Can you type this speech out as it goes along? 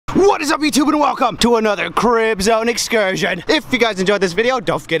What is up, YouTube, and welcome to another Crib Zone excursion. If you guys enjoyed this video,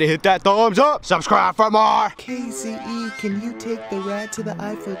 don't forget to hit that thumbs up, subscribe for more. KCE, can you take the ride to the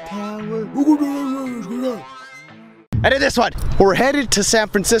Eiffel Tower? And in this one, we're headed to San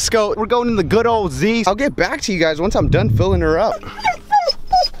Francisco. We're going in the good old Z. I'll get back to you guys once I'm done filling her up.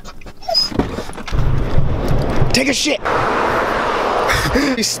 Take a shit.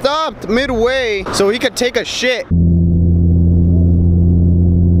 He stopped midway so he could take a shit.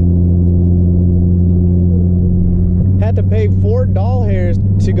 Had to pay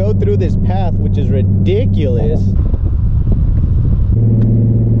 $4 to go through this path, which is ridiculous.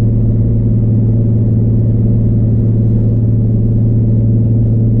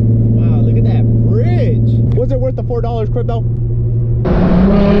 Wow, look at that bridge. Was it worth the $4, Crypto?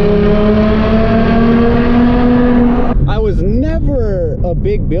 I was never a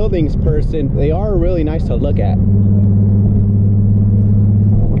big buildings person. They are really nice to look at.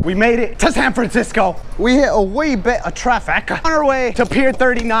 We made it to San Francisco. We hit a wee bit of traffic on our way to Pier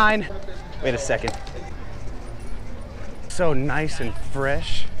 39. Wait a second. So nice and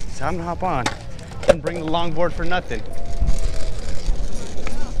fresh. It's time to hop on and bring the longboard for nothing.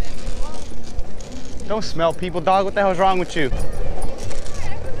 Don't smell people, dog. What the hell's wrong with you?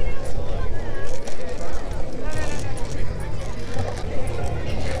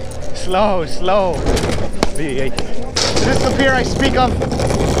 Slow, slow. Is this the pier I speak of?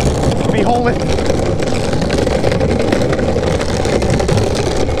 Behold it.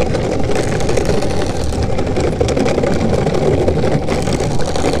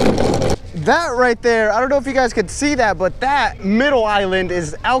 That right there, I don't know if you guys could see that, but that middle island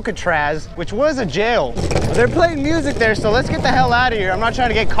is Alcatraz, which was a jail. They're playing music there, so let's get the hell out of here. I'm not trying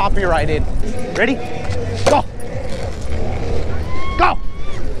to get copyrighted. Ready? Go! Go!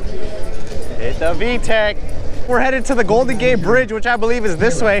 Hit the VTEC. We're headed to the Golden Gate Bridge, which I believe is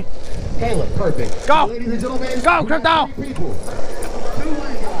this way. Caleb, perfect. Go! Ladies and gentlemen, go, Crypto!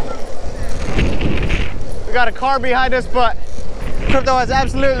 We got a car behind us, but Crypto has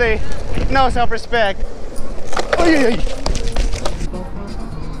absolutely no self-respect. Oh, yeah.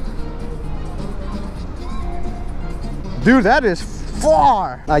 Dude, that is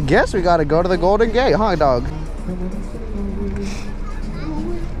far. I guess we gotta go to the Golden Gate, huh, dog?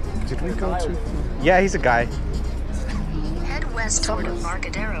 Did we go to? Yeah, he's a guy. Head west toward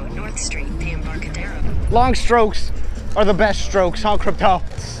Embarcadero, North Street, the Embarcadero. Long strokes are the best strokes, huh, Crypto?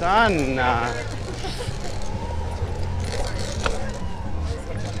 Son. Here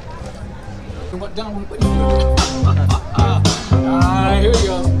we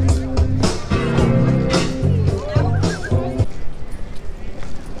go.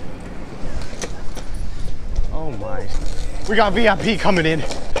 Oh my. We got VIP coming in.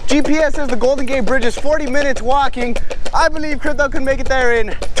 GPS says the Golden Gate Bridge is 40 minutes walking. I believe Crypto can make it there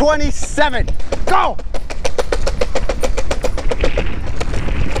in 27. Go!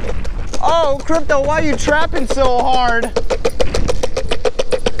 Oh, Crypto, why are you trapping so hard?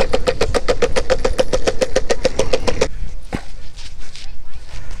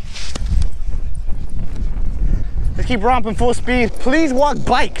 Let's keep romping full speed. Please walk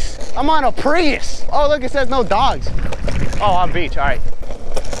bikes. I'm on a Prius. Oh, look, it says no dogs. Oh, on beach, all right.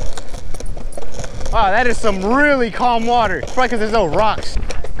 Wow, that is some really calm water. It's probably because there's no rocks.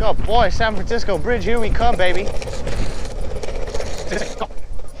 Go, boy, San Francisco Bridge, here we come, baby. Go.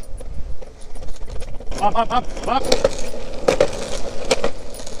 Up.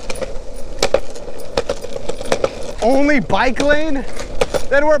 Only bike lane?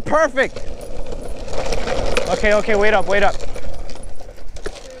 Then we're perfect. Okay, wait up.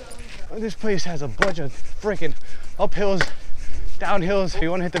 This place has a bunch of freaking uphills, downhills. You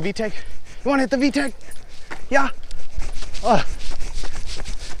wanna hit the VTEC? You wanna hit the VTEC? Yeah.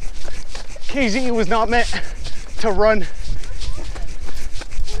 KZ was not meant to run.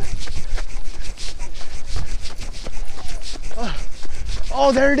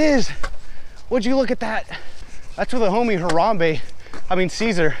 Oh, there it is. Would you look at that? That's where the homie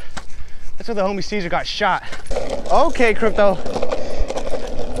Caesar. That's where the homie Caesar got shot. Okay, Crypto.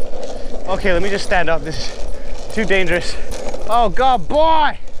 Okay, let me just stand up. This is too dangerous. Oh God,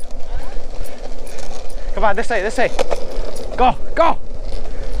 boy. Come on, this way. Go.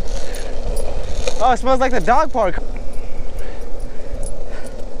 Oh, it smells like the dog park.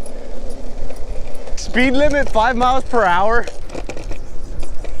 Speed limit 5 miles per hour.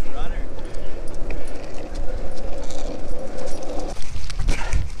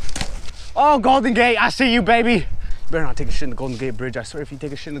 Oh, Golden Gate, I see you, baby. You better not take a shit in the Golden Gate Bridge. I swear, if you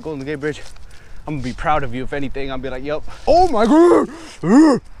take a shit in the Golden Gate Bridge, I'm gonna be proud of you. If anything, I'll be like, yup. Oh my God.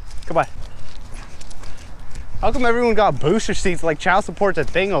 Come on. How come everyone got booster seats like child support's a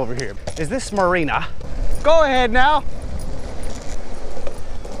thing over here? Is this Marina? Go ahead now.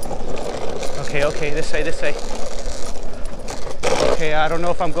 Okay, okay, this way, this way. Okay, I don't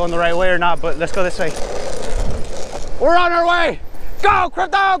know if I'm going the right way or not, but let's go this way. We're on our way. Go,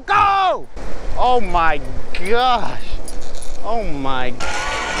 Crypto, go! Oh my gosh. Oh my.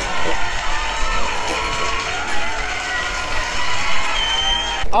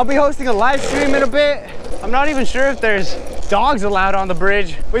 I'll be hosting a live stream in a bit. I'm not even sure if there's dogs allowed on the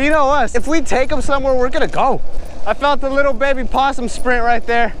bridge, but you know us, if we take them somewhere, we're gonna go. I felt the little baby possum sprint right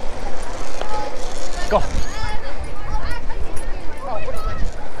there. Go.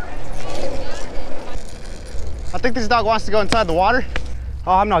 I think this dog wants to go inside the water.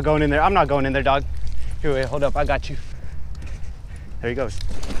 Oh, I'm not going in there. I'm not going in there, dog. Here, wait, hold up. I got you. There he goes.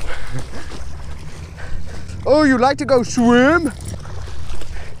 Oh, you like to go swim?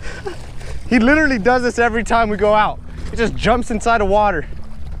 He literally does this every time we go out. He just jumps inside the water.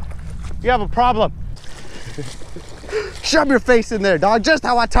 You have a problem. Shove your face in there, dog, just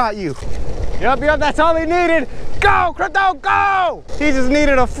how I taught you. Yep, that's all he needed. Go, Crypto, go! He just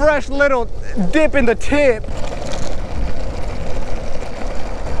needed a fresh little dip in the tip.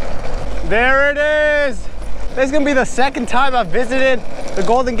 There it is. This is gonna be the second time I've visited the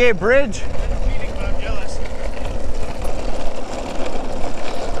Golden Gate Bridge.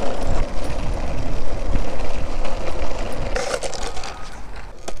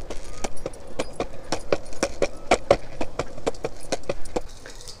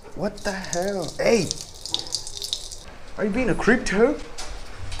 What the hell? Hey! Are you being a creep too?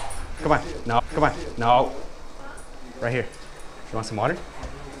 Come on. No, come on. No. Right here. You want some water?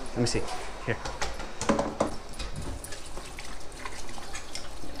 Let me see. Here.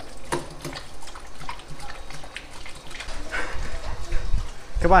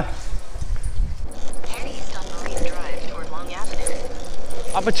 Come on. Head east on Marine Drive toward Long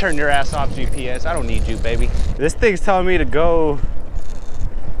Avenue. I'm gonna turn your ass off, GPS. I don't need you, baby. This thing's telling me to go.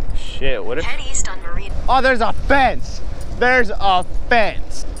 Shit, what if? Head east on Marine. Oh, there's a fence. There's a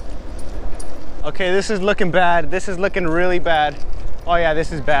fence. Okay, this is looking bad. This is looking really bad. Oh yeah,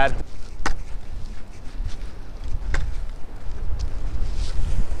 this is bad.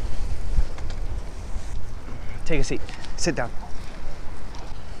 Take a seat. Sit down.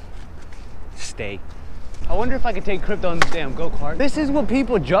 Stay. I wonder if I could take Crypto on this damn go-kart. This is what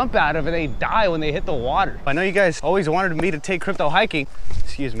people jump out of and they die when they hit the water. I know you guys always wanted me to take Crypto hiking.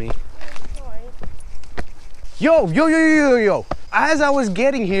 Excuse me. Yo. As I was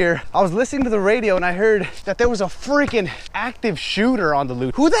getting here, I was listening to the radio and I heard that there was a freaking active shooter on the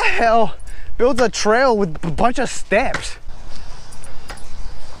loose. Who the hell builds a trail with a bunch of steps?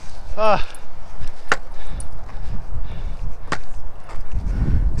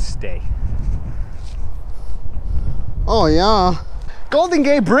 Stay. Oh yeah. Golden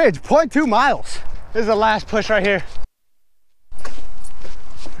Gate Bridge, 0.2 miles. This is the last push right here.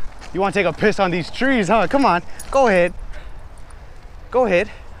 You want to take a piss on these trees, huh? Come on, go ahead. Go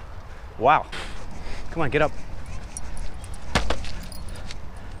ahead. Wow. Come on, get up.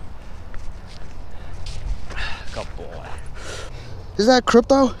 Good boy. Is that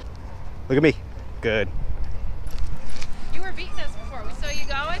Crypto? Look at me. Good. You were beating us before. We saw you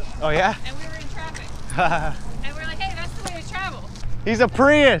going. Oh yeah? And we were in traffic. And we're like, hey, that's the way to travel. He's a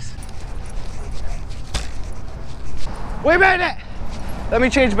Prius. We made it. Let me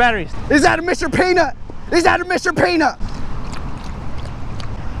change batteries. Is that a Mr. Peanut? Is that a Mr. Peanut?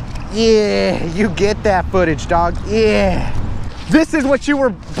 Yeah, you get that footage, dog. Yeah. This is what you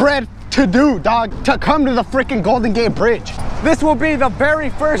were bred to do, dog, to come to the freaking Golden Gate Bridge. This will be the very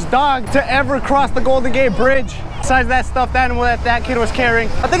first dog to ever cross the Golden Gate Bridge. Besides that stuffed animal that kid was carrying.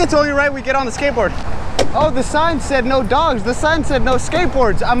 I think it's only right we get on the skateboard. Oh, the sign said no dogs. The sign said no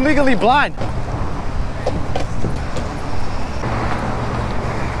skateboards. I'm legally blind.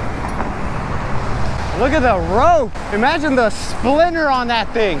 Look at the rope. Imagine the splinter on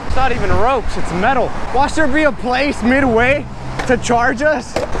that thing. It's not even ropes, it's metal. Watch there be a place midway to charge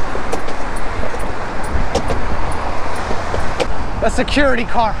us. The security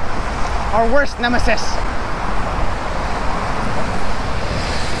car, our worst nemesis.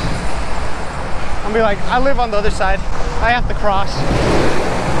 I'll be like, I live on the other side. I have to cross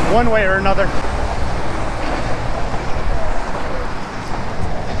one way or another.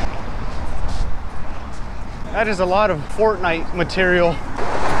 That is a lot of Fortnite material.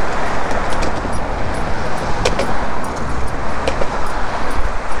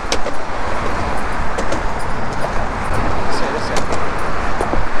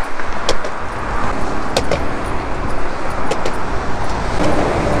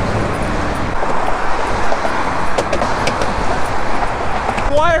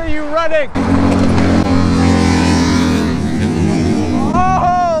 are you running?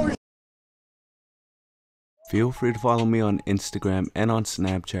 Oh! Feel free to follow me on Instagram and on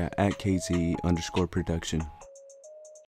Snapchat at KZE_production.